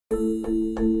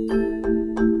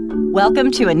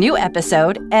Welcome to a new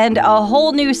episode and a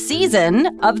whole new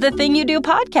season of the Thing You Do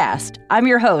podcast. I'm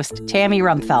your host, Tammy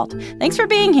Rumpfelt. Thanks for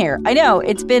being here. I know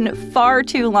it's been far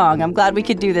too long. I'm glad we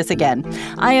could do this again.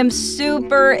 I am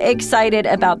super excited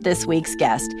about this week's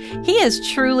guest. He is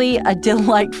truly a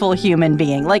delightful human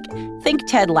being. Think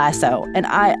Ted Lasso, and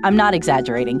I'm not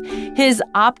exaggerating. His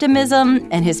optimism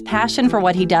and his passion for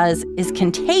what he does is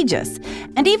contagious.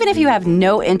 And even if you have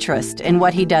no interest in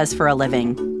what he does for a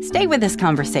living, stay with this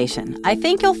conversation. I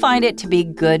think you'll find it to be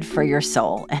good for your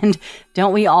soul. And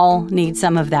don't we all need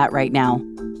some of that right now?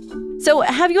 So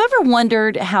have you ever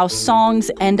wondered how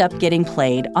songs end up getting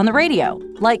played on the radio?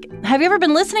 Have you ever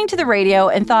been listening to the radio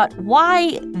and thought,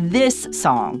 why this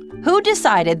song? Who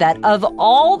decided that of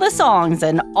all the songs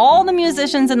and all the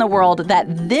musicians in the world, that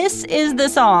this is the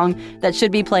song that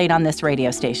should be played on this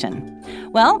radio station?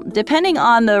 Well, depending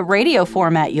on the radio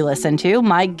format you listen to,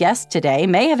 my guest today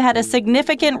may have had a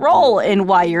significant role in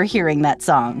why you're hearing that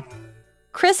song.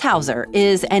 Chris Hauser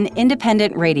is an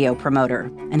independent radio promoter,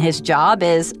 and his job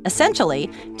is, essentially,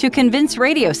 to convince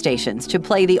radio stations to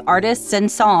play the artists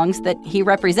and songs that he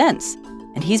represents.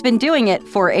 And he's been doing it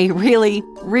for a really,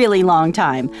 really long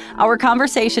time. Our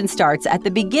conversation starts at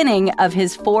the beginning of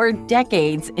his 4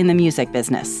 decades in the music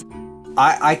business.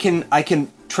 I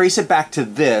can trace it back to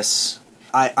this.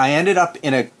 I ended up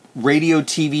in a radio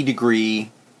TV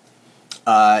degree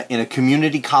in a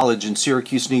community college in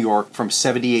Syracuse, New York from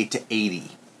 78 to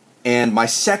 80. And my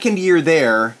second year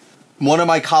there, one of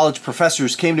my college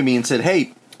professors came to me and said,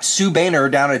 hey, Sue Boehner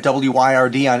down at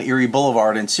WYRD on Erie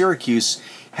Boulevard in Syracuse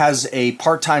has a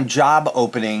part-time job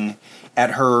opening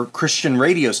at her Christian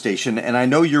radio station, and I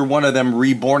know you're one of them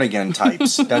reborn-again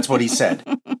types. That's what he said.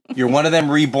 You're one of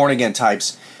them reborn-again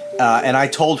types. And I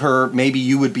told her maybe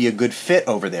you would be a good fit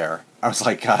over there. I was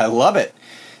like, I love it.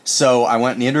 So I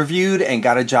went and interviewed and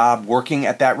got a job working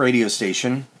at that radio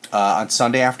station on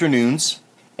Sunday afternoons.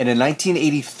 And in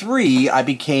 1983, I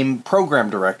became program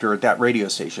director at that radio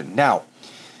station. Now,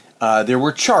 there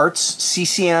were charts.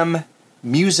 CCM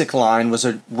Music Line was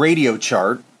a radio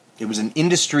chart. It was an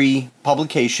industry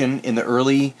publication in the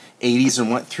early 80s and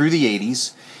went through the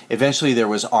 80s. Eventually, there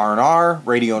was R&R,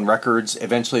 Radio and Records.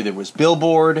 Eventually, there was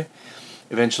Billboard.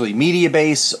 Eventually,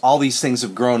 Mediabase. All these things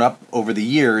have grown up over the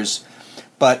years.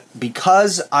 But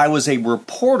because I was a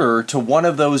reporter to one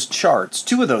of those charts,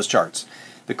 2 of those charts,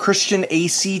 the Christian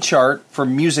AC chart for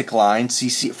Music Line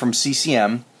from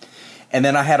CCM, and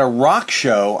then I had a rock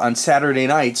show on Saturday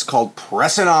nights called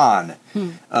Pressin' On,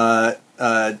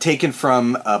 taken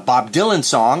from a Bob Dylan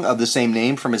song of the same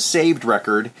name from his Saved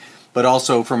record, but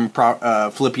also from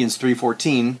Philippians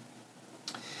 3:14.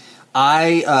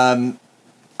 I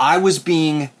was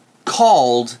being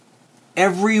called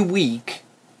every week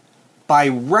by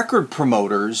record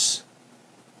promoters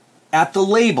at the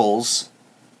labels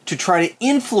to try to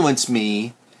influence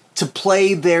me to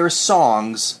play their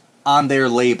songs on their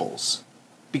labels.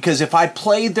 Because if I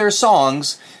played their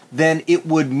songs, then it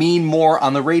would mean more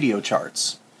on the radio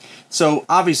charts. So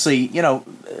obviously,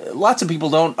 lots of people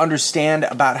don't understand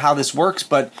about how this works,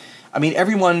 but I mean,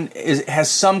 everyone has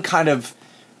some kind of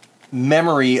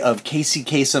memory of Casey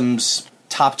Kasem's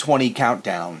Top 20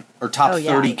 Countdown or Top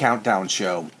 30 Countdown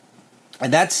show.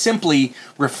 And that's simply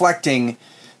reflecting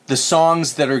the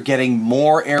songs that are getting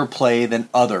more airplay than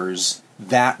others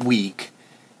that week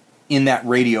in that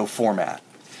radio format.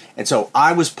 And so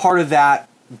I was part of that,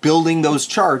 building those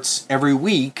charts every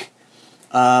week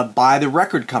by the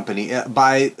record company,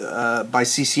 by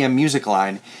CCM Music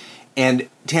Line. And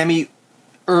Tammy,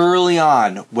 early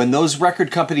on, when those record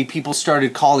company people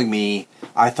started calling me,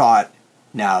 I thought,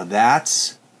 now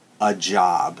that's a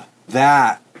job.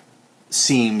 That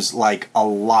seems like a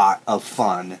lot of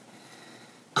fun.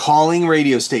 Calling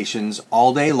radio stations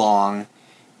all day long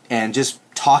and just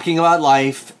talking about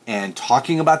life and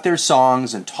talking about their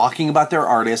songs and talking about their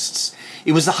artists.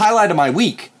 It was the highlight of my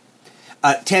week.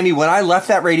 Tammy, when I left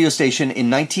that radio station in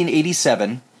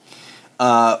 1987,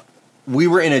 we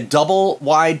were in a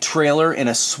double-wide trailer in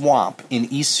a swamp in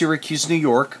East Syracuse, New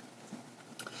York.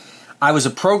 I was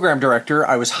a program director.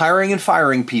 I was hiring and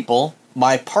firing people.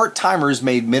 My part-timers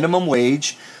made minimum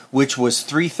wage, which was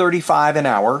 $3.35 an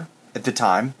hour at the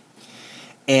time.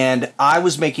 And I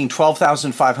was making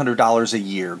 $12,500 a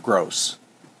year gross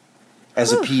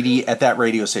as a PD at that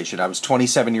radio station. I was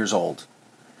 27 years old.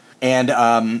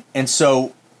 And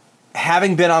so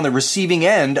having been on the receiving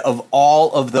end of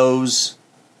all of those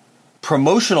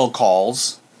promotional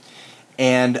calls,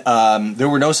 and there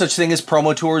were no such thing as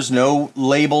promo tours. No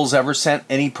labels ever sent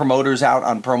any promoters out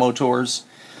on promo tours.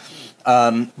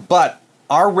 But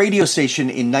our radio station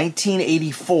in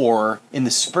 1984, in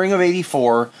the spring of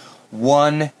 84,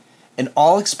 won an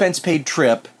all-expense-paid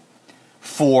trip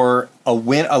for a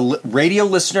radio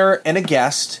listener and a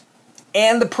guest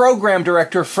and the program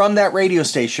director from that radio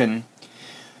station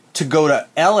to go to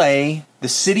L.A., the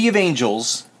City of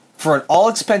Angels, for an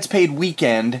all-expense-paid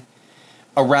weekend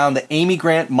around the Amy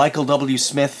Grant, Michael W.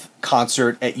 Smith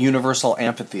concert at Universal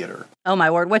Amphitheater. Oh, my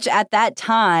word. Which at that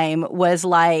time was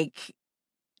like...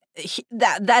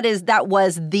 That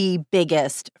was the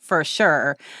biggest, for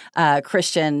sure,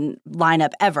 Christian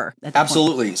lineup ever.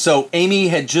 Absolutely. Point. So Amy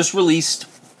had just released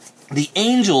the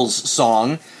Angels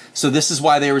song. So this is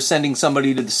why they were sending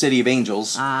somebody to the City of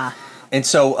Angels. And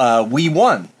so we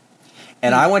won.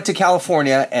 And I went to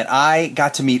California, and I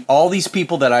got to meet all these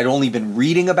people that I'd only been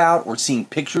reading about or seeing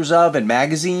pictures of in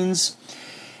magazines.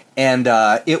 And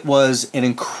it was an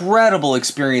incredible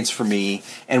experience for me.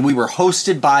 And we were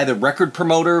hosted by the record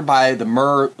promoter, by the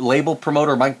Myrrh label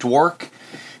promoter, Mike Dwork.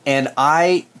 And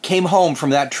I came home from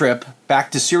that trip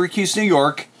back to Syracuse, New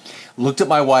York, looked at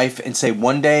my wife and say,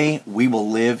 one day we will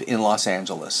live in Los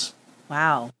Angeles.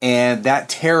 Wow. And that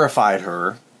terrified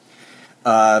her.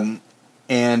 And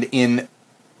in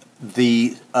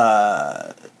the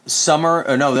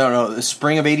the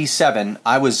spring of '87,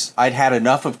 I'd had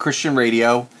enough of Christian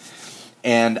radio,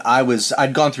 and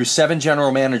I'd gone through 7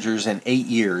 general managers in 8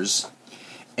 years,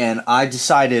 and I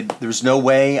decided there's no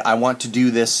way I want to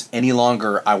do this any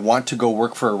longer. I want to go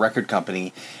work for a record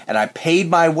company, and I paid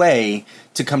my way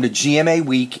to come to GMA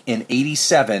Week in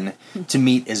 '87 to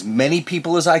meet as many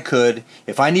people as I could.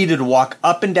 If I needed to walk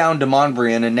up and down to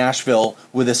Montbrion in Nashville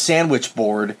with a sandwich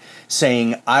board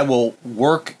saying, I will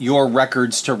work your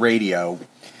records to radio,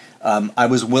 I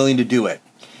was willing to do it.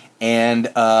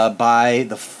 And by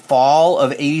the fall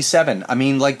of '87,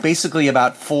 basically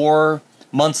about 4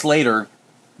 months later,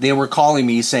 they were calling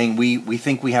me saying, we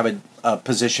think we have a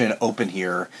position open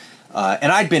here.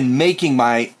 And I'd been making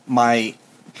my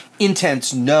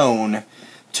intents known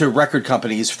to record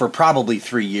companies for probably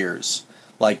 3 years.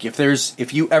 Like,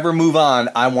 if you ever move on,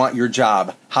 I want your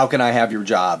job. How can I have your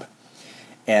job?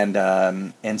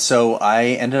 And so I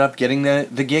ended up getting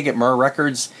the gig at Myrrh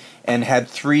Records and had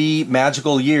 3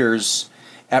 magical years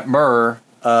at Myrrh,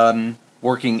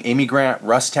 working Amy Grant,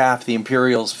 Russ Taff, the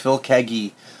Imperials, Phil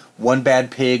Keaggy, One Bad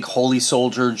Pig, Holy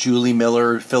Soldier, Julie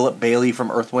Miller, Philip Bailey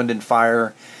from Earth, Wind and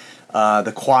Fire,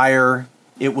 the Choir.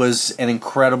 It was an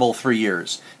incredible 3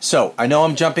 years. So I know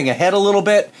I'm jumping ahead a little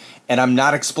bit, and I'm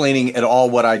not explaining at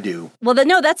all what I do. Well,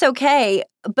 no, that's okay.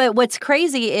 But what's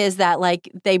crazy is that,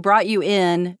 they brought you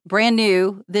in brand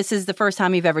new. This is the first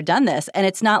time you've ever done this. And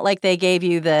it's not like they gave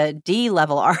you the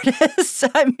D-level artists.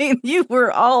 You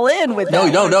were all in with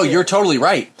that. No, you're totally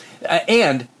right.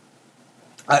 And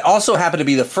I also happen to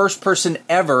be the first person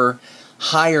ever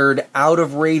hired out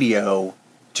of radio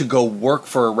to go work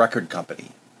for a record company.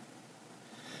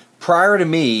 Prior to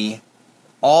me,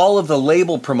 all of the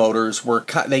label promoters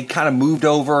they kind of moved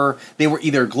over. They were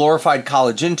either glorified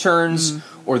college interns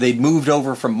or they'd moved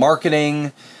over from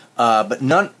marketing. But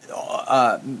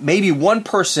maybe one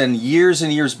person years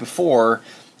and years before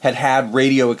had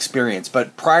radio experience.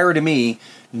 But prior to me,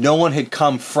 no one had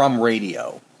come from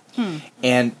radio.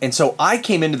 And so I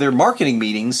came into their marketing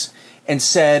meetings and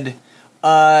said,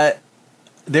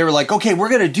 they were like, okay, we're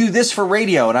going to do this for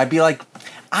radio. And I'd be like,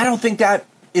 I don't think that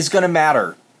is going to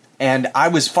matter. And I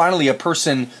was finally a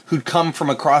person who'd come from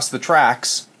across the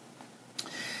tracks,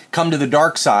 come to the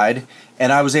dark side,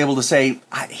 and I was able to say,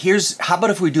 how about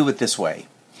if we do it this way?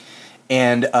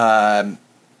 And,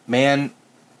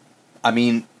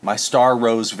 my star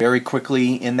rose very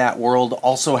quickly in that world,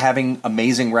 also having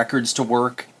amazing records to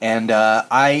work. And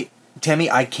Tammy,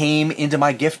 I came into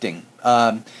my gifting.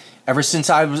 Ever since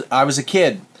I was a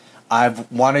kid,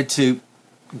 I've wanted to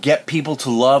get people to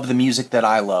love the music that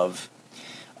I love.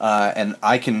 And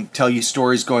I can tell you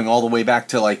stories going all the way back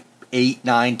to 8,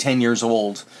 9, 10 years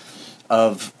old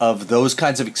of those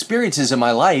kinds of experiences in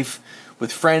my life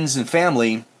with friends and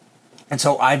family. And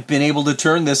so I've been able to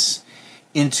turn this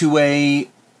into a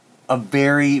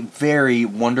very, very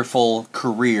wonderful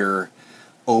career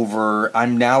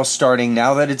I'm now starting,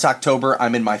 now that it's October,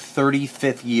 I'm in my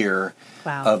 35th year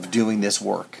of doing this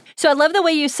work. So I love the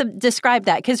way you describe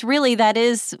that, because really that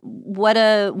is what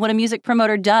a music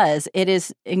promoter does. It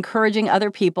is encouraging other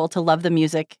people to love the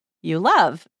music you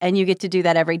love, and you get to do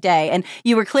that every day. And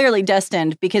you were clearly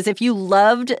destined, because if you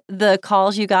loved the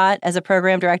calls you got as a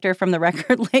program director from the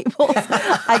record labels,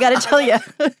 I got to tell you,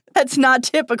 that's not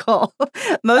typical.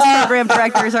 Most program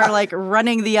directors are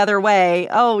running the other way.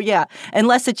 Oh yeah,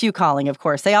 unless it's you calling, of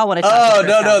course. They all want to talk. Oh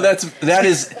no,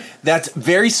 that's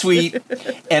very sweet.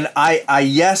 And I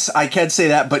yes, I can say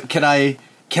that, but can I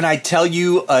Can I tell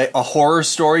you a horror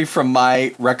story from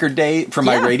my record day, from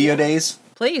my radio days?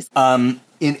 Please. In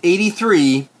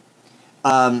 '83,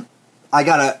 I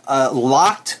got a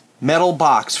locked metal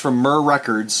box from Myrrh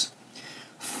Records,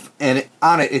 and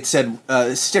on it said,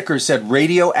 sticker said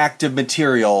 "Radioactive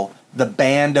Material, the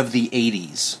band of the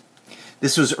 '80s."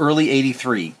 This was early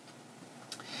 '83,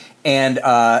 and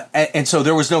so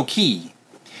there was no key.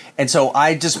 And so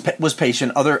I just was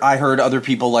patient. I heard other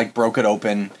people like broke it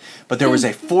open, but there was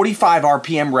a 45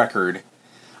 RPM record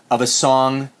of a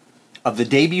song of the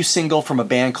debut single from a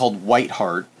band called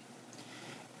Whiteheart,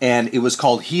 and it was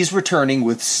called "He's Returning"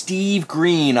 with Steve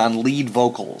Green on lead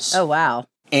vocals. Oh wow!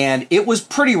 And it was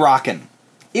pretty rockin'.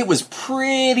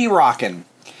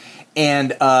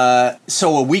 And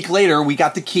so a week later, we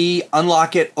got the key,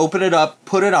 unlock it, open it up,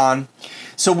 put it on.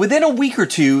 So within a week or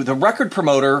two, the record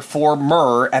promoter for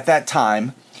Myrrh at that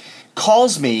time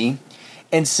calls me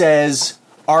and says,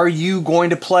 "Are you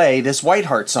going to play this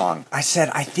Whiteheart song?" I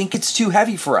said, "I think it's too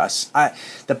heavy for us.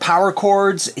 The power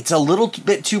chords, it's a little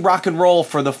bit too rock and roll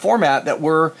for the format that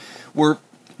we're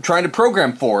trying to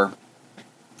program for."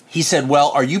 He said,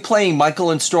 "Well, are you playing Michael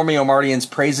and Stormy O'Mardian's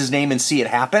Praise His Name and See It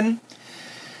Happen?"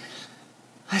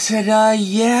 I said,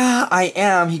 "Yeah, I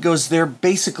am." He goes, "They're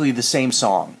basically the same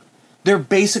song.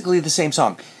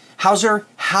 Hauser,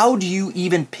 how do you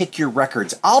even pick your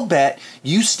records? I'll bet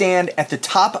you stand at the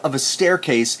top of a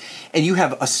staircase and you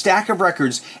have a stack of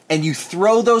records and you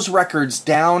throw those records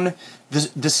down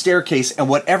the staircase, and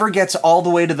whatever gets all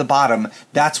the way to the bottom,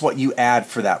 that's what you add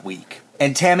for that week."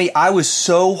 And Tammy, I was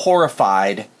so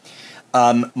horrified.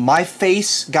 My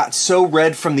face got so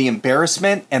red from the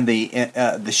embarrassment and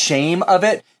the shame of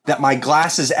it that my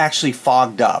glasses actually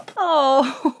fogged up.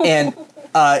 Oh. And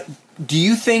do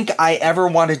you think I ever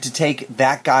wanted to take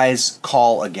that guy's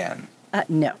call again?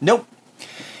 No. Nope.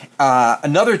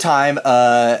 Another time,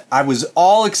 I was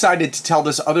all excited to tell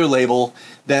this other label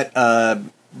that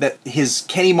his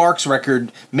Kenny Marks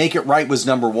record, "Make It Right," was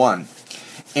 #1.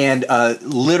 And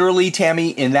literally, Tammy,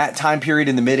 in that time period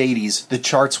in the mid-'80s, the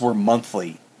charts were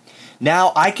monthly.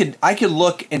 Now I could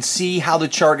look and see how the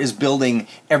chart is building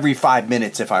every 5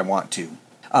 minutes if I want to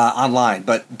online.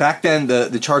 But back then,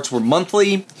 the charts were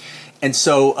monthly, and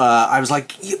so I was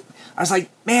like,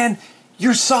 "Man,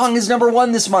 your song is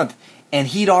 #1 this month." And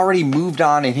he'd already moved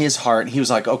on in his heart. He was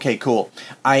like, "Okay, cool.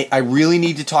 I really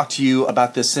need to talk to you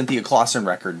about this Cynthia Clawson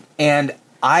record." And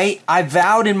I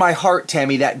vowed in my heart,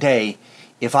 Tammy, that day,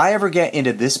 if I ever get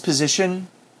into this position,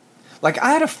 like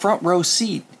I had a front row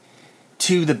seat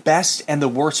to the best and the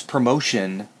worst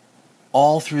promotion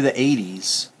all through the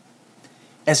 80s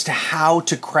as to how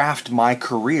to craft my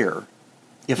career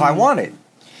if I wanted.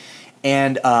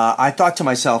 And I thought to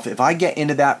myself, if I get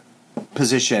into that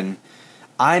position,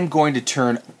 I'm going to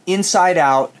turn inside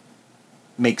out,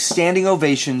 make standing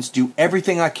ovations, do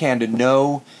everything I can to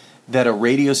know that a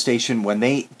radio station, when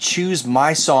they choose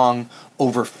my song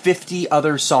over 50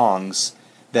 other songs,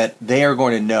 that they are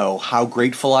going to know how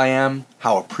grateful I am,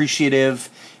 how appreciative,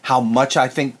 how much I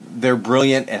think they're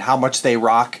brilliant, and how much they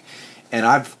rock. And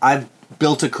I've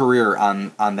built a career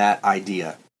on that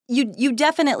idea. You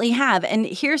definitely have. And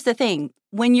here's the thing.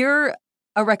 When you're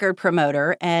a record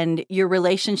promoter and your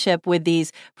relationship with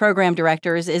these program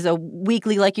directors is a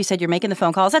weekly, like you said, you're making the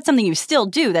phone calls. That's something you still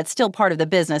do. That's still part of the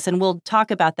business. And we'll talk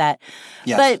about that.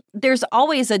 Yes. But there's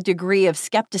always a degree of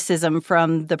skepticism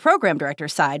from the program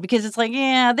director's side because it's like,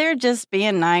 yeah, they're just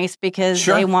being nice because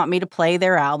they want me to play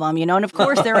their album, you know, and of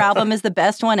course their album is the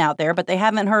best one out there, but they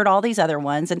haven't heard all these other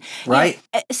ones. And right.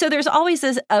 You know, so there's always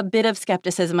a bit of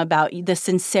skepticism about the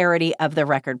sincerity of the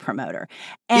record promoter.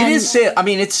 And it is,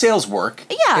 it's sales work.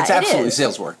 Yeah, it's absolutely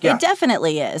sales work. Yeah. It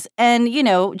definitely is. And, you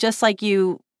know, just like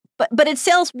you, but it's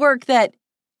sales work that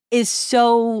is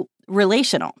so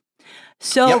relational,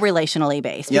 relationally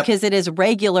based because it is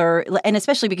regular. And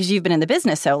especially because you've been in the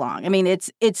business so long. I mean,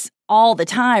 it's all the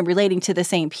time relating to the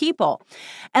same people.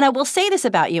 And I will say this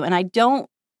about you, and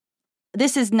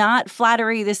this is not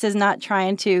flattery. This is not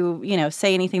trying to, you know,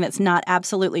 say anything that's not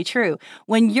absolutely true.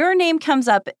 When your name comes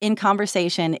up in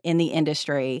conversation in the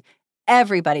industry,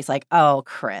 everybody's like, "Oh,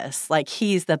 Chris, like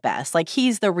he's the best. Like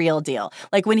he's the real deal."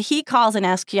 Like when he calls and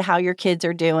asks you how your kids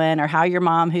are doing or how your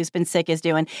mom who's been sick is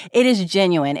doing, it is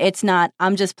genuine. It's not,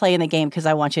 "I'm just playing the game because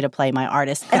I want you to play my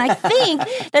artist." And I think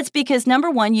that's because, number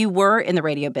one, you were in the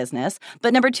radio business.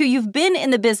 But number two, you've been in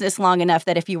the business long enough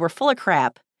that if you were full of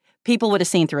crap, people would have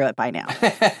seen through it by now.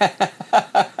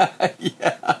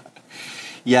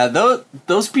 Yeah,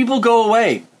 those people go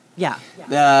away. Yeah.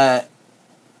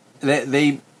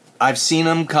 I've seen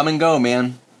them come and go,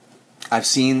 man. I've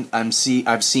seen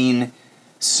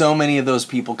so many of those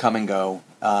people come and go.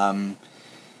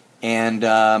 And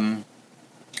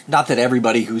not that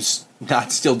everybody who's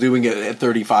not still doing it at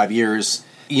 35 years,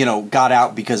 got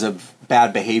out because of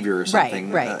bad behavior or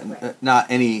something. Right. Not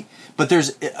any, but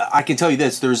I can tell you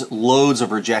this, there's loads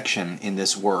of rejection in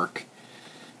this work,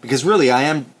 because really I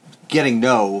am getting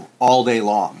no all day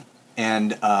long,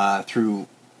 and through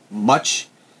much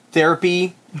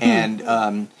therapy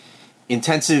and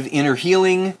intensive inner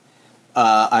healing,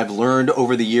 I've learned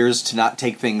over the years to not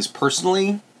take things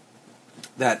personally.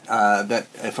 That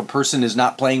if a person is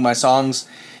not playing my songs,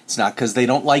 it's not because they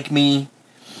don't like me,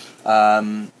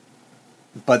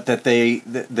 but that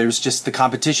there's just, the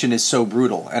competition is so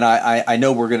brutal, and I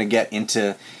know we're going to get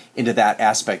into that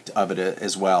aspect of it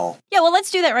as well. Yeah, well,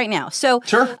 let's do that right now. So,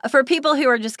 sure. For people who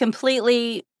are just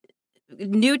completely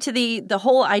new to the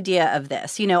whole idea of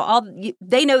this, they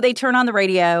know they turn on the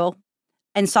radio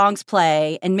and songs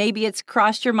play, and maybe it's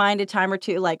crossed your mind a time or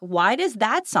two, like, why does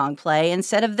that song play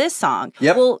instead of this song?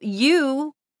 Yep. Well,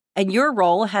 you and your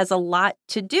role has a lot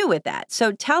to do with that.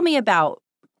 So tell me about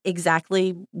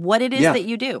exactly what it is that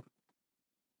you do.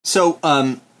 So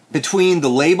between the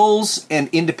labels and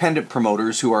independent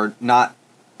promoters who are not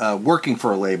working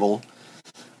for a label,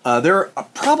 there are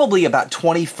probably about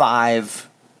 25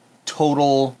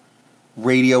 total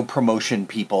radio promotion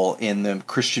people in the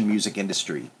Christian music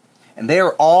industry. And they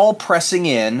are all pressing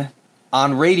in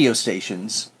on radio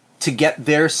stations to get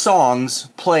their songs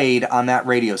played on that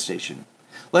radio station.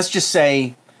 Let's just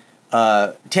say,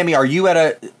 Tammy, are you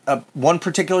at a one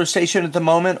particular station at the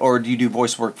moment, or do you do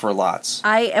voice work for lots?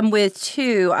 I am with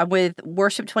two. I'm with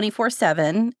Worship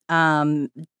 24/7,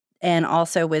 and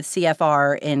also with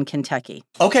CFR in Kentucky.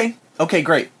 Okay,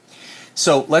 great.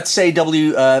 So let's say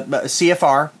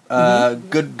CFR,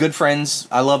 good friends.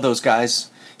 I love those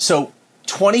guys. So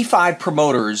 25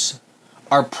 promoters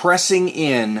are pressing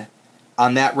in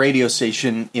on that radio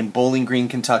station in Bowling Green,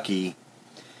 Kentucky,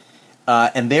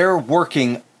 and they're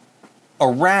working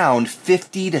around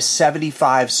 50 to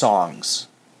 75 songs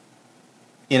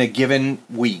in a given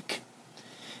week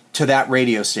to that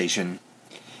radio station.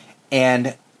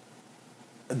 And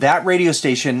that radio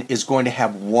station is going to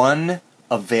have one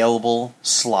available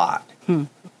slot.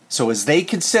 So as they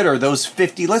consider those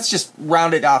 50, let's just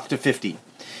round it off to 50.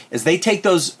 As they take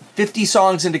those 50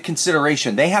 songs into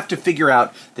consideration, they have to figure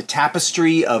out the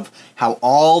tapestry of how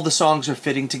all the songs are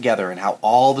fitting together and how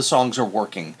all the songs are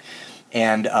working.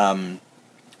 And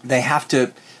they have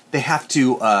to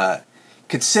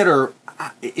consider,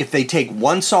 if they take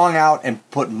one song out and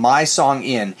put my song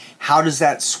in, how does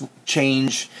that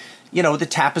change? The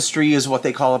tapestry is what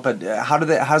they call it, but how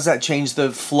does that change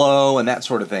the flow and that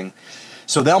sort of thing?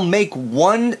 So they'll make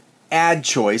one ad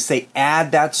choice. They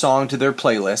add that song to their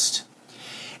playlist,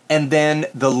 and then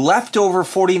the leftover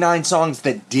 49 songs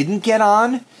that didn't get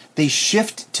on, they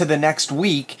shift to the next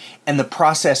week, and the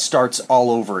process starts all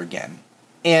over again.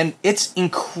 And it's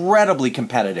incredibly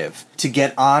competitive to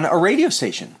get on a radio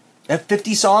station. At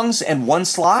 50 songs and one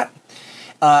slot.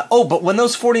 But when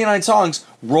those 49 songs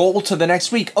roll to the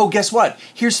next week, guess what?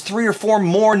 Here's 3 or 4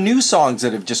 more new songs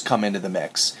that have just come into the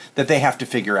mix that they have to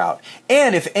figure out.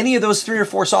 And if any of those 3 or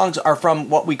 4 songs are from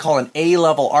what we call an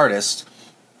A-level artist,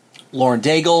 Lauren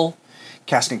Daigle,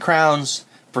 Casting Crowns,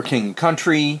 For King and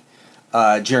Country,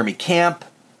 Jeremy Camp,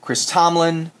 Chris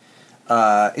Tomlin,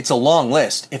 it's a long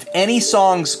list. If any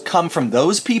songs come from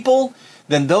those people,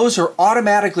 then those are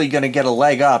automatically going to get a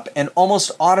leg up and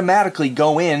almost automatically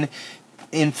go in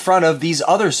front of these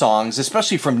other songs,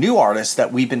 especially from new artists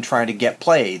that we've been trying to get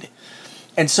played.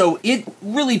 And so it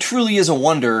really truly is a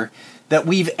wonder that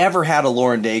we've ever had a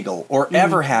Lauren Daigle, or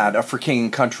ever had a For King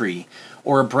and Country,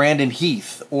 or a Brandon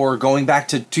Heath, or going back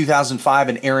to 2005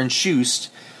 and Aaron Shust,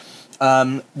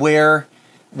 where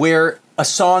a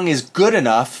song is good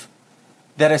enough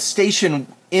that stations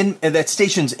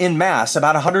in mass,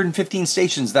 about 115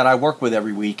 stations that I work with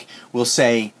every week, will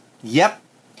say, yep,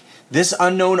 this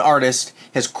unknown artist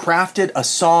has crafted a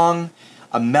song,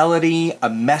 a melody, a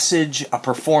message, a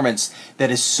performance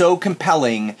that is so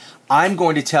compelling, I'm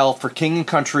going to tell For King and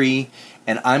Country,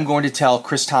 and I'm going to tell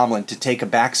Chris Tomlin to take a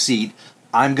back seat.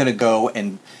 I'm going to go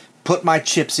and put my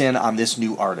chips in on this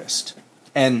new artist.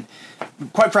 And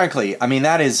quite frankly, I mean,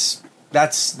 that's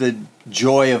the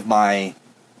joy of my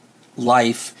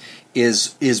life,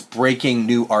 is breaking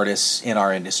new artists in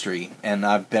our industry. And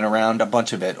I've been around a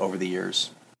bunch of it over the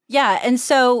years. Yeah, and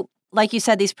so, like you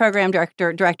said, these program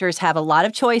directors have a lot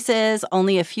of choices,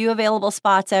 only a few available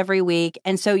spots every week.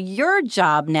 And so your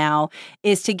job now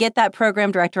is to get that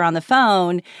program director on the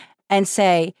phone and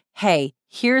say, hey,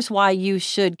 here's why you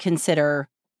should consider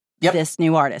this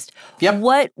new artist. Yep.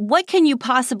 What can you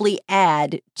possibly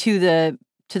add to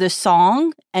to the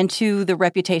song and to the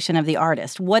reputation of the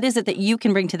artist? What is it that you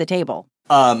can bring to the table?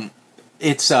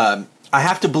 It's I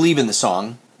have to believe in the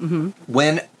song. Mm-hmm.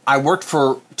 When I worked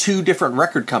for 2 different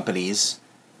record companies,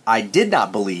 I did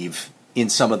not believe in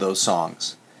some of those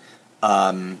songs.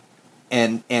 And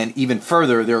even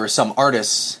further, there were some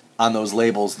artists on those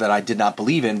labels that I did not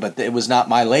believe in, but it was not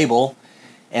my label,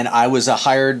 and I was a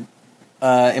hired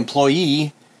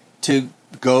employee to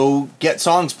go get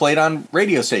songs played on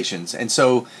radio stations. And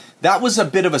so that was a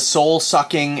bit of a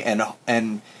soul-sucking,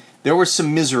 and there was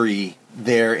some misery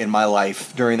there in my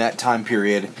life during that time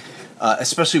period,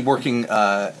 especially working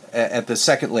at the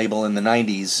second label in the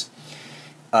 90s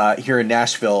here in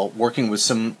Nashville, working with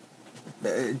some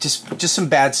just some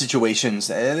bad situations.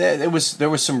 There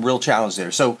was some real challenge there.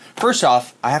 So first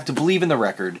off, I have to believe in the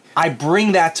record. I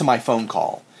bring that to my phone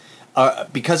call.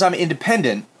 Because I'm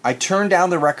independent, I turn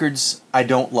down the records I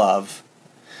don't love.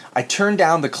 I turn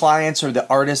down the clients or the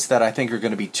artists that I think are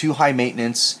going to be too high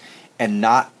maintenance and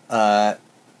not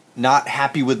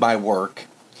happy with my work.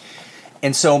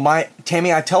 And so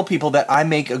Tammy, I tell people that I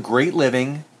make a great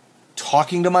living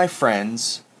talking to my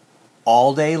friends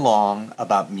all day long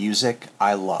about music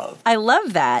I love. I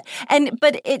love that.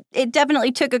 But it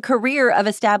definitely took a career of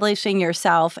establishing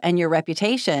yourself and your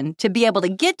reputation to be able to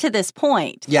get to this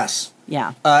point. Yes.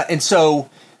 Yeah. And so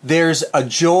there's a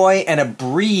joy and a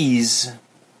breeze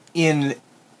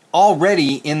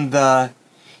already in the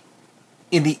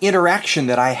interaction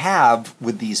that I have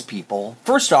with these people.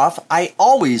 First off, I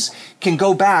always can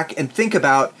go back and think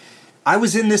about, I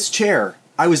was in this chair.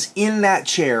 I was in that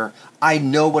chair. I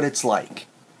know what it's like.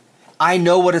 I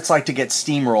know what it's like to get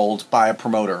steamrolled by a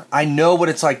promoter. I know what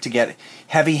it's like to get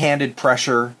heavy-handed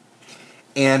pressure,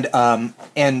 and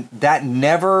that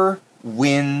never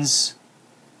wins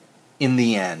in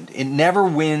the end. It never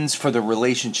wins for the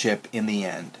relationship in the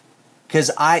end, because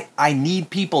I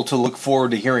need people to look forward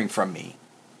to hearing from me.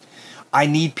 I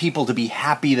need people to be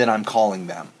happy that I'm calling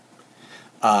them,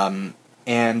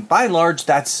 and by and large,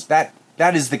 that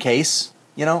is the case.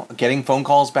 You know, getting phone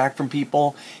calls back from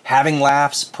people, having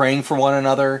laughs, praying for one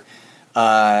another.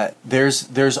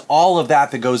 There's all of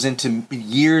that goes into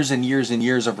years and years and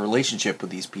years of relationship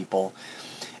with these people.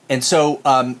 And so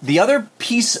the other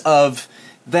piece of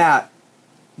that,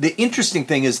 the interesting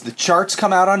thing is the charts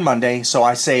come out on Monday. So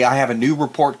I say I have a new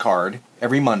report card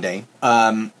every Monday.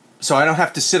 So I don't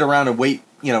have to sit around and wait,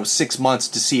 6 months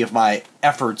to see if my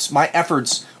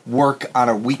efforts work on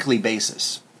a weekly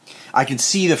basis. I can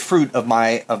see the fruit of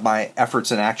my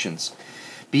efforts and actions.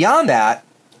 Beyond that,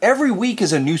 every week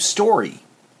is a new story.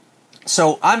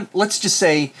 So let's just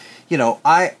say,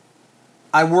 I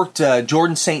worked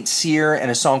Jordan St. Cyr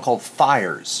and a song called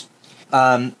Fires.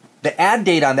 The ad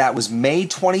date on that was May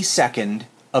 22nd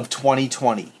of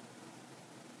 2020.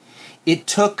 It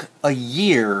took a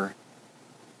year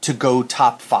to go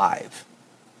top 5.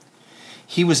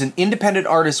 He was an independent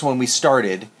artist when we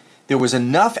started. There was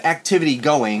enough activity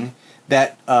going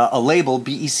that a label,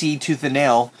 BEC Tooth and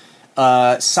Nail,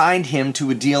 signed him to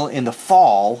a deal in the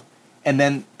fall, and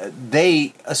then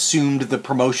they assumed the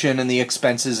promotion and the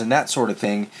expenses and that sort of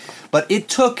thing. But it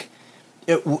took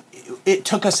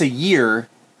us a year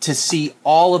to see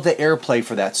all of the airplay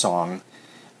for that song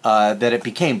that it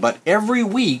became. But every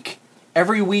week,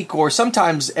 or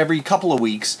sometimes every couple of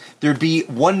weeks, there'd be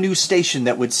one new station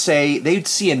that would say they'd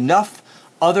see enough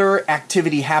other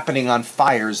activity happening on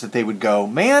Fires that they would go,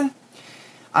 man,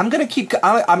 I'm gonna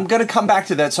come back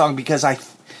to that song because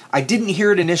I didn't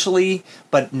hear it initially,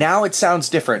 but now it sounds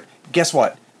different. Guess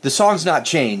what? The song's not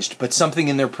changed, but something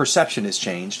in their perception has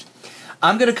changed.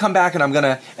 I'm gonna come back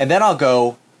and then I'll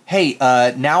go, hey,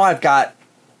 now I've got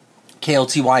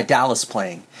KLTY Dallas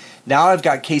playing. Now I've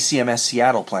got KCMS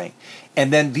Seattle playing.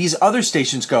 And then these other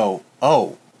stations go,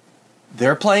 oh,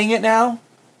 they're playing it now?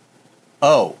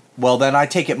 Oh, well, then I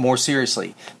take it more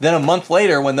seriously. Then a month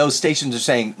later, when those stations are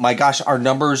saying, my gosh, our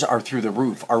numbers are through the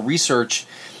roof, our research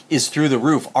is through the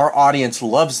roof, our audience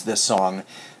loves this song,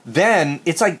 then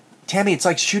it's like, Tammy, it's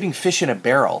like shooting fish in a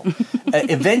barrel.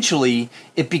 Eventually,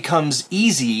 it becomes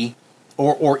easy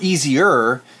or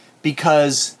easier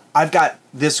because I've got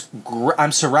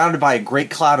I'm surrounded by a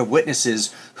great cloud of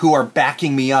witnesses who are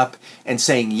backing me up and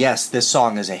saying, yes, this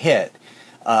song is a hit.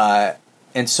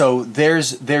 And so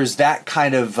there's that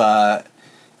kind of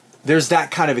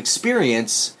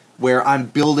experience where I'm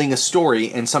building a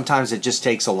story, and sometimes it just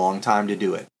takes a long time to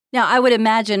do it. Now, I would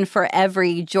imagine for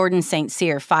every Jordan St.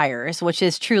 Cyr Fires, which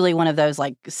is truly one of those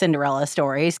like Cinderella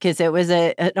stories, because it was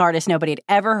an artist nobody had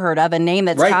ever heard of, a name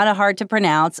that's kind of hard to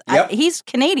pronounce. Yep. He's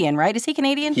Canadian, right? Is he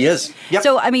Canadian? He is. Yep.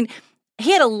 So, I mean,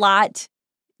 he had a lot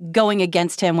going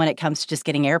against him when it comes to just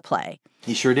getting airplay.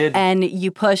 He sure did. And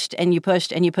you pushed and you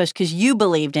pushed and you pushed because you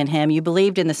believed in him. You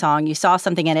believed in the song. You saw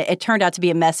something in it. It turned out to be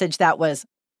a message that was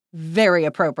very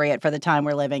appropriate for the time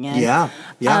we're living in. Yeah.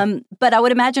 But I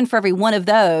would imagine for every one of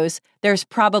those, there's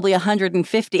probably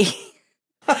 150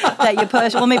 that you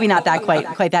push. Well, maybe not that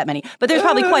quite that many, but there's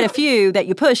probably quite a few that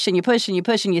you push and you push and you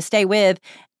push and you stay with,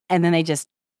 and then it just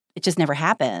never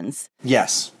happens.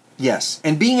 Yes.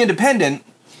 And being independent,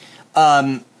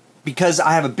 because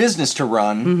I have a business to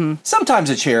run, sometimes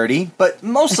a charity, but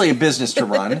mostly a business to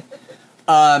run,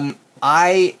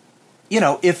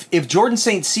 if Jordan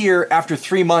St. Cyr after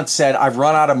 3 months said, I've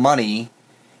run out of money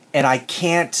and I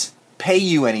can't pay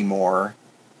you anymore,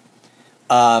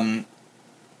 then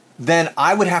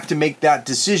I would have to make that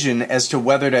decision as to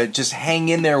whether to just hang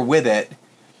in there with it.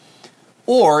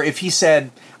 Or if he said,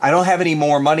 I don't have any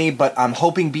more money, but I'm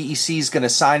hoping BEC is going to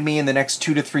sign me in the next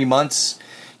 2 to 3 months.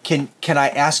 Can I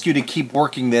ask you to keep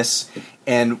working this,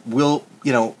 and we'll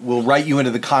write you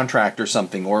into the contract or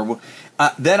something? Or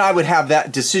then I would have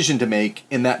that decision to make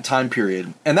in that time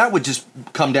period, and that would just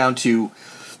come down to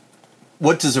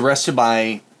what does the rest of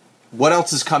what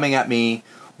else is coming at me?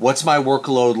 What's my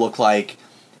workload look like?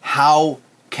 How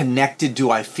connected do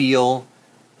I feel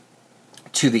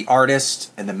to the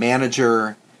artist and the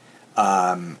manager?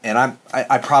 And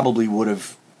I probably would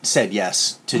have said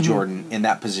yes to Jordan in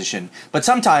that position. But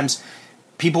sometimes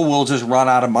people will just run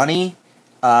out of money,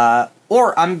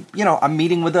 or I'm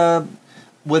meeting with a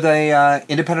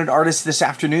independent artist this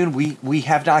afternoon. We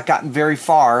have not gotten very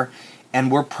far,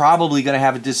 and we're probably going to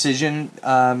have a decision.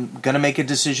 Going to make a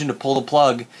decision to pull the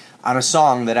plug on a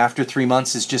song that after 3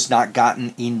 months has just not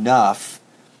gotten enough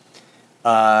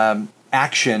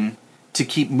action to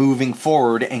keep moving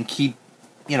forward and keep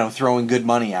throwing good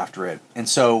money after it. And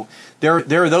so there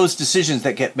are those decisions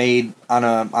that get made on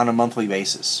a monthly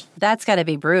basis. That's got to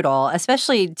be brutal,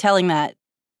 especially telling that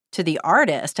to the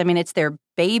artist. I mean, it's their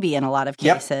baby in a lot of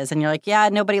cases, and you're like, yeah,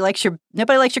 nobody likes your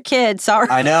kid. Sorry.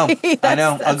 I know. You've got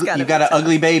an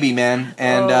ugly baby, man.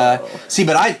 And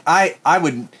but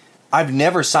I've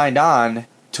never signed on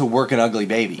to work an ugly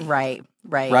baby. Right.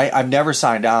 I've never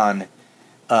signed on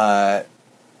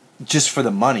just for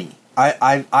the money.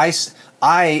 I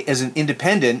as an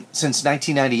independent since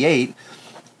 1998,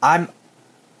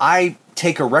 I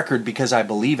take a record because I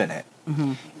believe in it,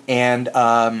 and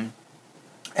I'm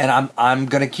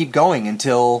going to keep going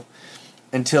until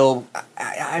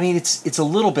I mean it's a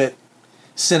little bit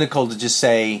cynical to just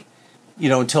say,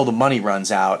 until the money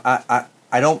runs out.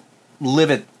 I don't live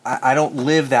it. I don't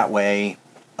live that way.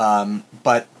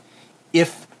 But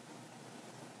if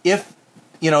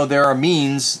there are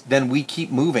means, then we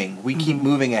keep moving. We keep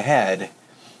moving ahead.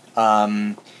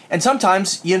 And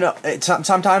sometimes,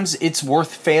 sometimes it's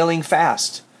worth failing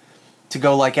fast to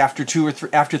go like after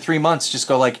 3 months, just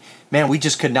go like, man, we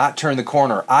just could not turn the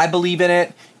corner. I believe in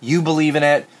it. You believe in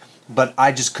it. But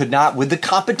I just could not with the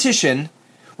competition,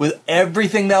 with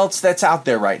everything else that's out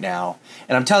there right now.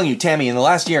 And I'm telling you, Tammy, in the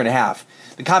last year and a half,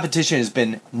 the competition has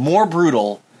been more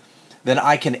brutal than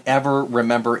I can ever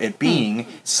remember it being.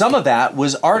 Some of that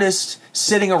was artists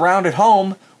sitting around at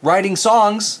home writing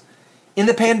songs in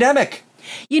the pandemic.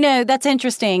 That's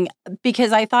interesting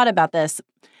because I thought about this.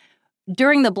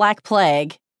 During the Black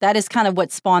Plague, that is kind of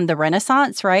what spawned the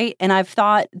Renaissance, right? And I've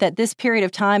thought that this period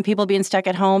of time, people being stuck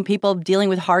at home, people dealing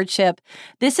with hardship,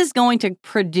 this is going to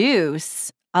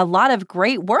produce a lot of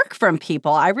great work from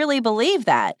people. I really believe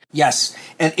that. Yes,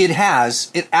 and it has.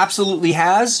 It absolutely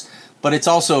has, but it's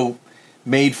also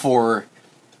made for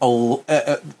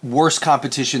a worse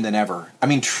competition than ever. I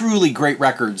mean, truly great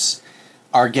records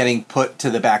are getting put to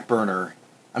the back burner.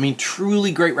 I mean,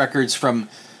 truly great records from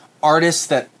artists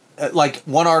that, like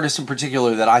one artist in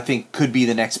particular that I think could be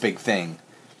the next big thing,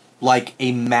 like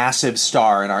a massive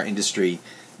star in our industry.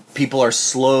 People are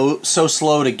so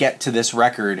slow to get to this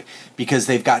record because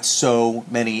they've got so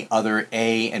many other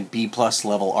A and B plus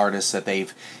level artists that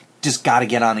they've just got to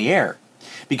get on the air.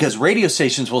 Because radio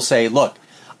stations will say, look,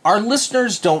 our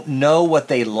listeners don't know what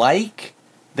they like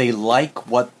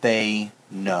what they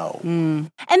know. And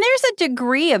there's a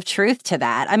degree of truth to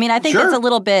that. I mean, I think it's a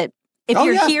little bit, if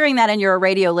you're hearing that and you're a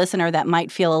radio listener, that might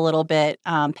feel a little bit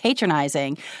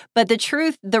patronizing. But the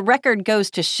truth, the record goes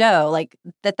to show like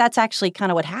that's actually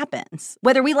kind of what happens.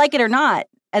 Whether we like it or not,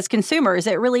 as consumers,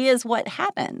 it really is what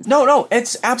happens. No,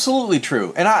 it's absolutely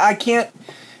true. And I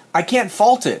can't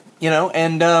fault it,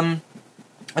 and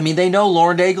I mean, they know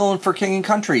Lauren Daigle and For King and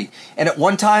Country. And at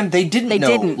one time, they didn't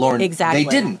know Lauren. Exactly. They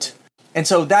didn't. And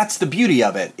so that's the beauty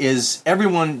of it, is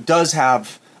everyone does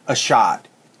have a shot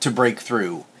to break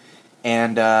through.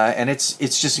 And it's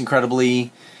just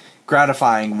incredibly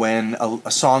gratifying when a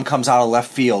song comes out of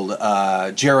left field,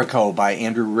 Jericho by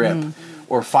Andrew Ripp,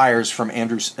 or Fires from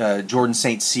Jordan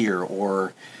St. Cyr,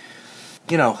 or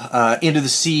Into the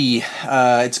Sea,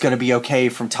 It's Gonna Be Okay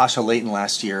from Tasha Layton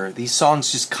last year. These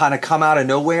songs just kind of come out of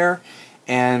nowhere,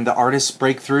 and the artists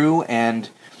break through. And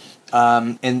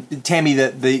Tammy,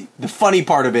 the funny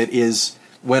part of it is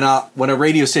when a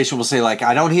radio station will say, like,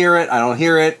 I don't hear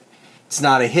it, it's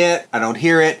not a hit, I don't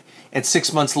hear it. And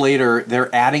 6 months later, they're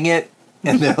adding it,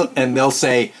 and they'll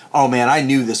say, "Oh man, I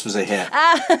knew this was a hit."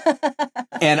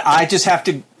 And I just have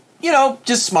to,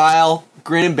 just smile,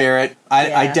 grin and bear it.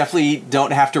 I definitely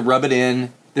don't have to rub it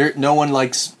in. No one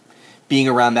likes being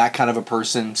around that kind of a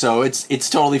person, so it's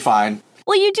totally fine.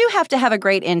 Well, you do have to have a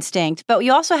great instinct, but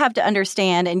you also have to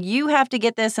understand, and you have to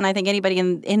get this, and I think anybody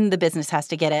in the business has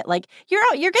to get it. Like, you're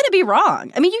going to be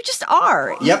wrong. I mean, you just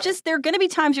are. Yep. There are going to be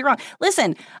times you're wrong.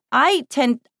 Listen, I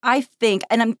think,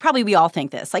 and probably we all think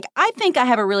this, like, I think I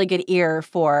have a really good ear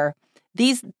for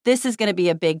this is going to be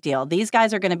a big deal. These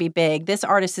guys are going to be big. This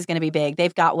artist is going to be big.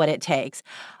 They've got what it takes.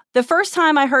 The first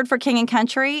time I heard For King and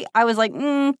Country, I was like,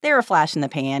 they're a flash in the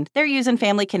pan. They're using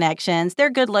family connections. They're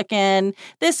good looking.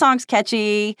 This song's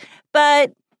catchy,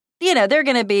 but, they're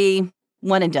going to be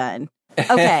one and done.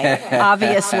 Okay,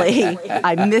 obviously,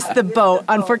 I missed the boat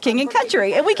on For King and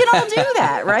Country. And we can all do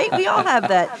that, right? We all have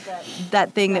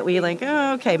that thing that we like,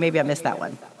 oh, okay, maybe I missed that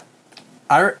one.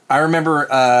 I remember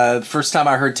the first time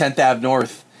I heard 10th Ave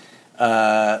North,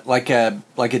 like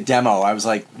a demo. I was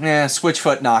like,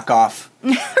 Switchfoot knockoff.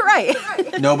 Right.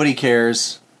 Nobody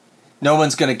cares. No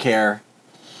one's going to care.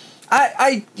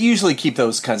 I usually keep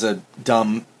those kinds of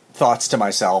dumb thoughts to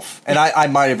myself. And I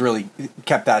might have really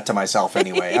kept that to myself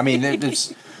anyway. I mean,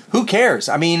 who cares?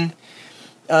 I mean,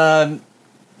 and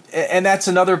that's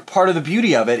another part of the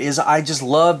beauty of it is I just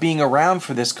love being around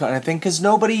for this kind of thing. Because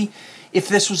if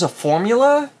this was a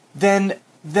formula, then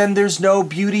there's no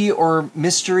beauty or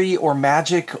mystery or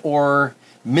magic or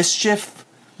mischief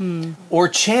or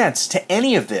chance to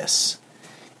any of this.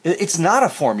 It's not a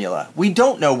formula. We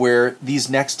don't know where these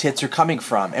next hits are coming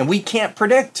from, and we can't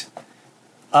predict.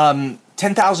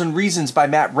 10,000 Reasons by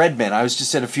Matt Redman. I was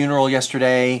just at a funeral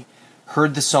yesterday,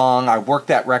 heard the song, I worked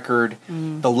that record.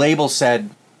 The label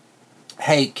said,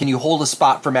 "Hey, can you hold a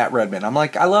spot for Matt Redman?" I'm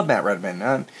like, I love Matt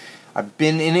Redman. I've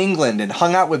been in England and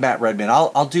hung out with Matt Redman.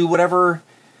 I'll do whatever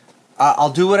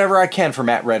I can for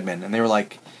Matt Redman. And they were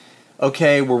like,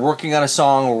 okay, we're working on a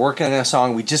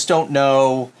song. We just don't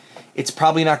know. It's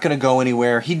probably not going to go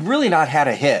anywhere. He'd really not had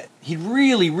a hit. He'd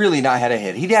really, really not had a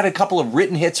hit. He'd had a couple of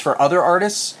written hits for other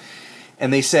artists.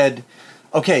 And they said,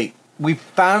 okay, we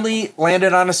finally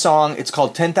landed on a song. It's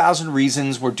called 10,000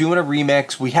 Reasons. We're doing a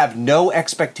remix. We have no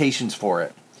expectations for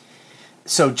it.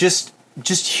 So just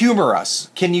humor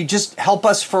us. Can you just help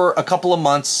us for a couple of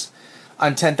months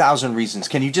on 10,000 Reasons?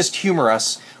 Can you just humor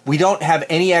us? We don't have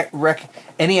any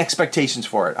expectations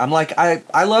for it. I'm like,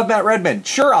 I love Matt Redman.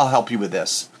 Sure, I'll help you with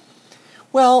this.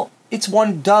 Well, it's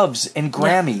won Doves and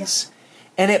Grammys.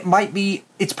 And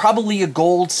it's probably a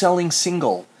gold-selling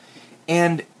single.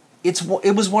 And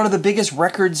it was one of the biggest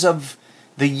records of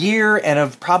the year and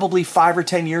of probably 5 or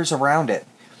 10 years around it.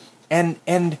 And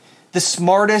the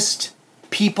smartest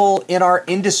people in our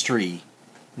industry,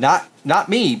 not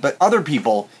me, but other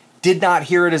people, did not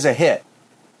hear it as a hit.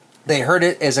 They heard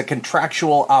it as a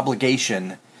contractual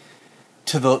obligation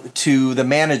to the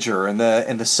manager and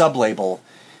the sub-label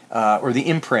or the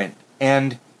imprint,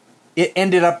 and it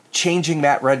ended up changing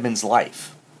Matt Redman's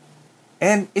life.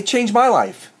 And it changed my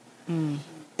life.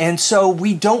 And so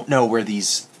we don't know where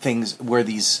these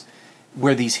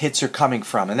hits are coming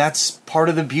from. And that's part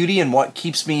of the beauty and what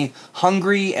keeps me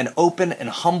hungry and open and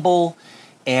humble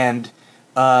and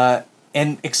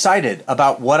excited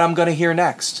about what I'm going to hear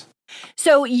next.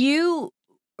 So you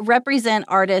represent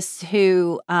artists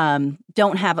who aren't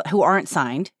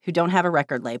signed, who don't have a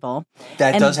record label.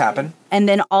 That does happen. And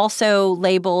then also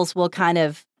labels will kind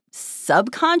of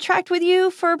subcontract with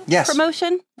you for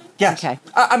promotion? Yes. Okay.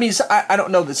 I mean, I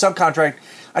don't know the subcontract.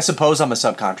 I suppose I'm a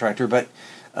subcontractor, but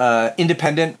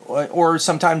independent, or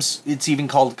sometimes it's even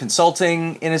called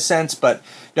consulting in a sense, but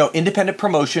no, independent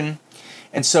promotion.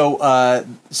 And so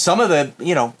some of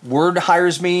the, Word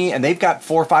hires me, and they've got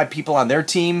 4 or 5 people on their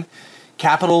team.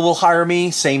 Capitol will hire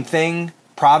me, same thing.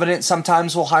 Providence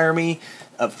sometimes will hire me,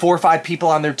 4 or 5 people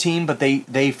on their team, but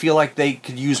they feel like they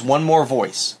could use one more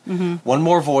voice. One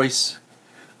more voice.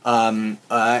 And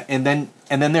then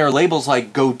there are labels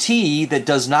like Goatee that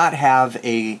does not have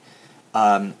a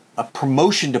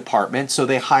promotion department, so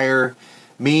they hire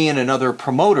me and another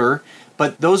promoter.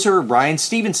 But those are Ryan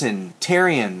Stevenson,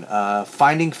 Tarian,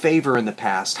 Finding Favor in the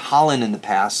past, Holland in the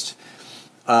past,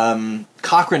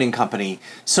 Cochran and Company.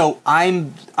 So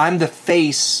I'm the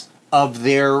face of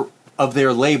their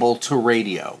label to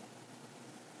radio.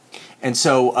 And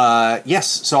so yes,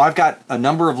 so I've got a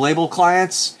number of label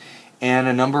clients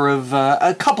and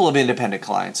a couple of independent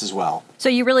clients as well. So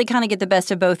you really kind of get the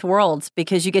best of both worlds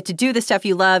because you get to do the stuff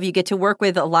you love. You get to work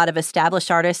with a lot of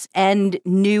established artists and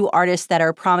new artists that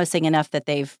are promising enough that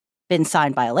they've been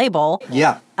signed by a label.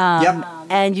 Yeah. Yep.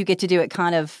 And you get to do it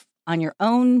kind of on your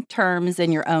own terms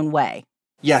in your own way.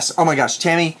 Yes. Oh my gosh,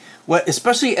 Tammy,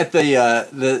 especially at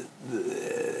the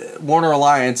Warner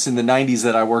Alliance in the 90s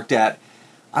that I worked at.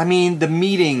 I mean, the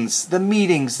meetings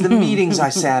I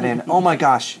sat in. Oh my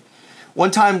gosh.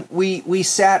 One time we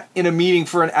sat in a meeting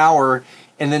for an hour,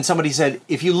 and then somebody said,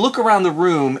 if you look around the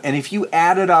room and if you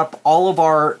added up all of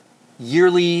our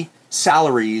yearly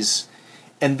salaries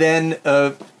and then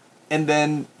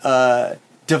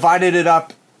divided it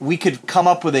up, we could come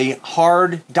up with a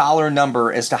hard dollar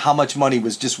number as to how much money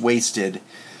was just wasted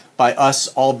by us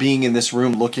all being in this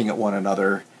room looking at one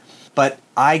another. But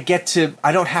I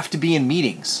don't have to be in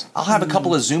meetings. I'll have a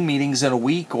couple of Zoom meetings in a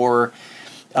week or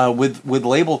with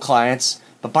label clients,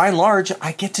 but by and large,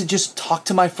 I get to just talk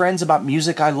to my friends about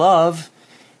music I love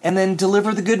and then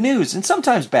deliver the good news and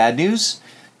sometimes bad news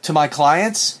to my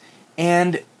clients.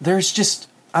 And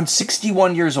I'm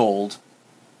 61 years old,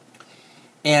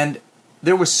 and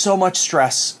there was so much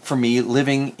stress for me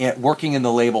working in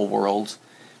the label world,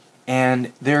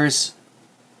 and there's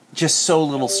just so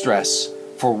little stress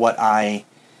for what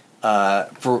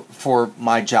for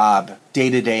my job day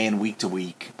to day and week to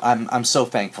week. I'm so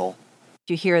thankful.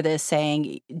 You hear this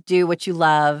saying, do what you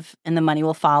love and the money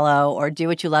will follow, or do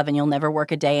what you love and you'll never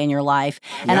work a day in your life.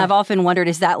 And I've often wondered,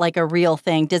 is that like a real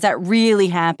thing? Does that really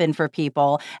happen for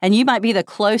people? And you might be the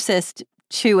closest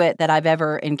to it that I've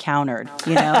ever encountered,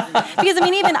 you know? Because I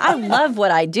mean, even I love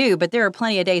what I do, but there are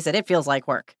plenty of days that it feels like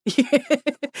work.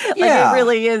 It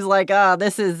really is like, oh,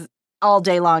 this is all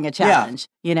day long a challenge,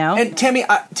 you know? And Tammy,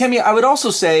 I would also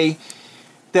say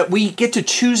that we get to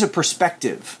choose a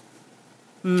perspective.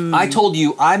 I told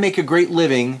you I make a great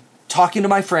living talking to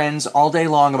my friends all day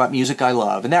long about music I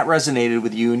love, and that resonated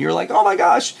with you, and you're like, oh my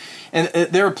gosh. And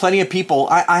there are plenty of people.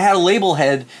 I had a label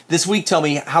head this week tell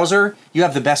me, Hauser, you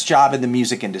have the best job in the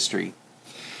music industry.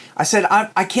 I said,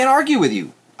 I can't argue with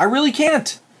you. I really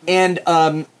can't.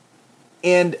 But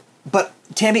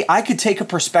Tammy, I could take a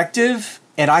perspective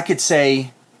and I could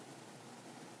say,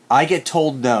 I get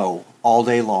told no all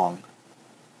day long.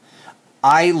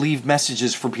 I leave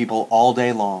messages for people all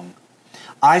day long.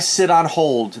 I sit on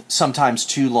hold sometimes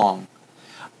too long.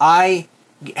 I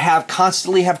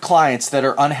constantly have clients that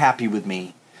are unhappy with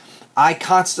me. I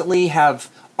constantly have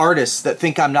artists that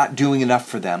think I'm not doing enough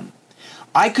for them.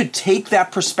 I could take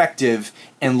that perspective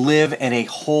and live in a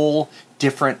whole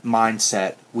different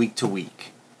mindset week to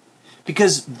week.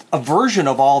 Because a version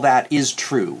of all that is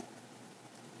true.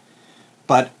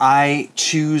 But I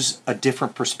choose a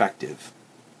different perspective.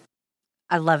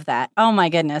 I love that. Oh my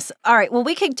goodness. All right. Well,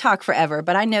 we could talk forever,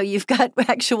 but I know you've got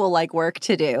actual work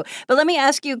to do. But let me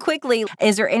ask you quickly,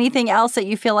 is there anything else that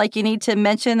you feel like you need to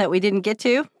mention that we didn't get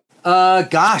to?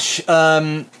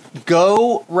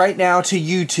 Go right now to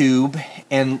YouTube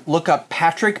and look up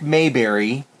Patrick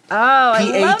Mayberry. Oh,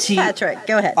 I love Patrick.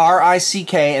 Go ahead.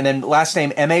 Rick, and then last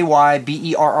name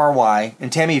Mayberry.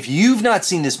 And Tammy, if you've not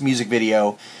seen this music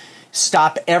video,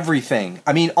 stop everything.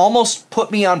 I mean, almost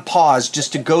put me on pause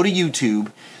just to go to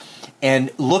YouTube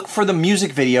and look for the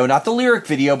music video, not the lyric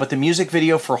video, but the music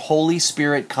video for Holy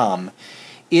Spirit Come.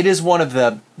 It is one of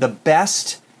the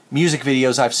best music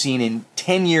videos I've seen in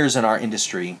 10 years in our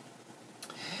industry.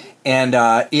 And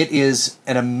it is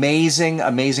an amazing,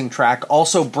 amazing track.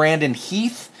 Also, Brandon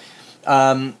Heath,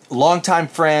 longtime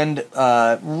friend,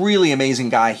 really amazing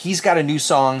guy. He's got a new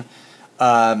song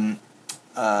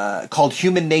called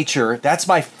Human Nature. That's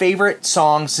my favorite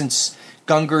song since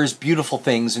Gungor's Beautiful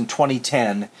Things in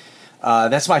 2010.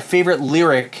 That's my favorite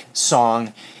lyric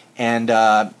song. And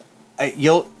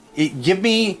give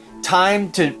me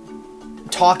time to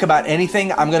talk about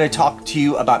anything. I'm going to talk to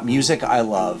you about music I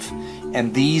love.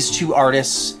 And these two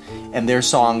artists and their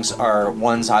songs are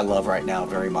ones I love right now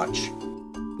very much.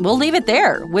 We'll leave it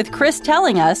there with Chris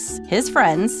telling us, his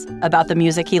friends, about the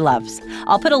music he loves.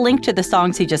 I'll put a link to the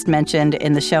songs he just mentioned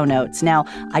in the show notes. Now,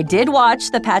 I did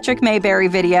watch the Patrick Mayberry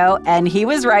video, and he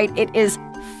was right. It is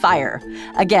fire.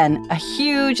 Again, a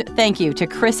huge thank you to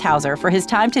Chris Hauser for his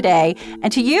time today,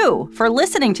 and to you for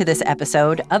listening to this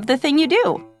episode of The Thing You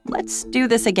Do. Let's do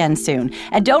this again soon.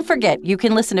 And don't forget, you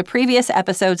can listen to previous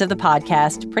episodes of the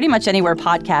podcast pretty much anywhere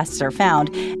podcasts are found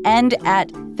and at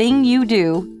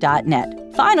thingyoudo.net.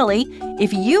 Finally,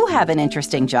 if you have an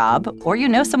interesting job or you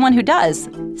know someone who does,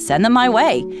 send them my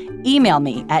way. Email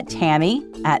me at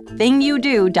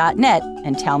tammy@thingyoudo.net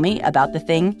and tell me about the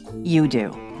thing you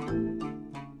do.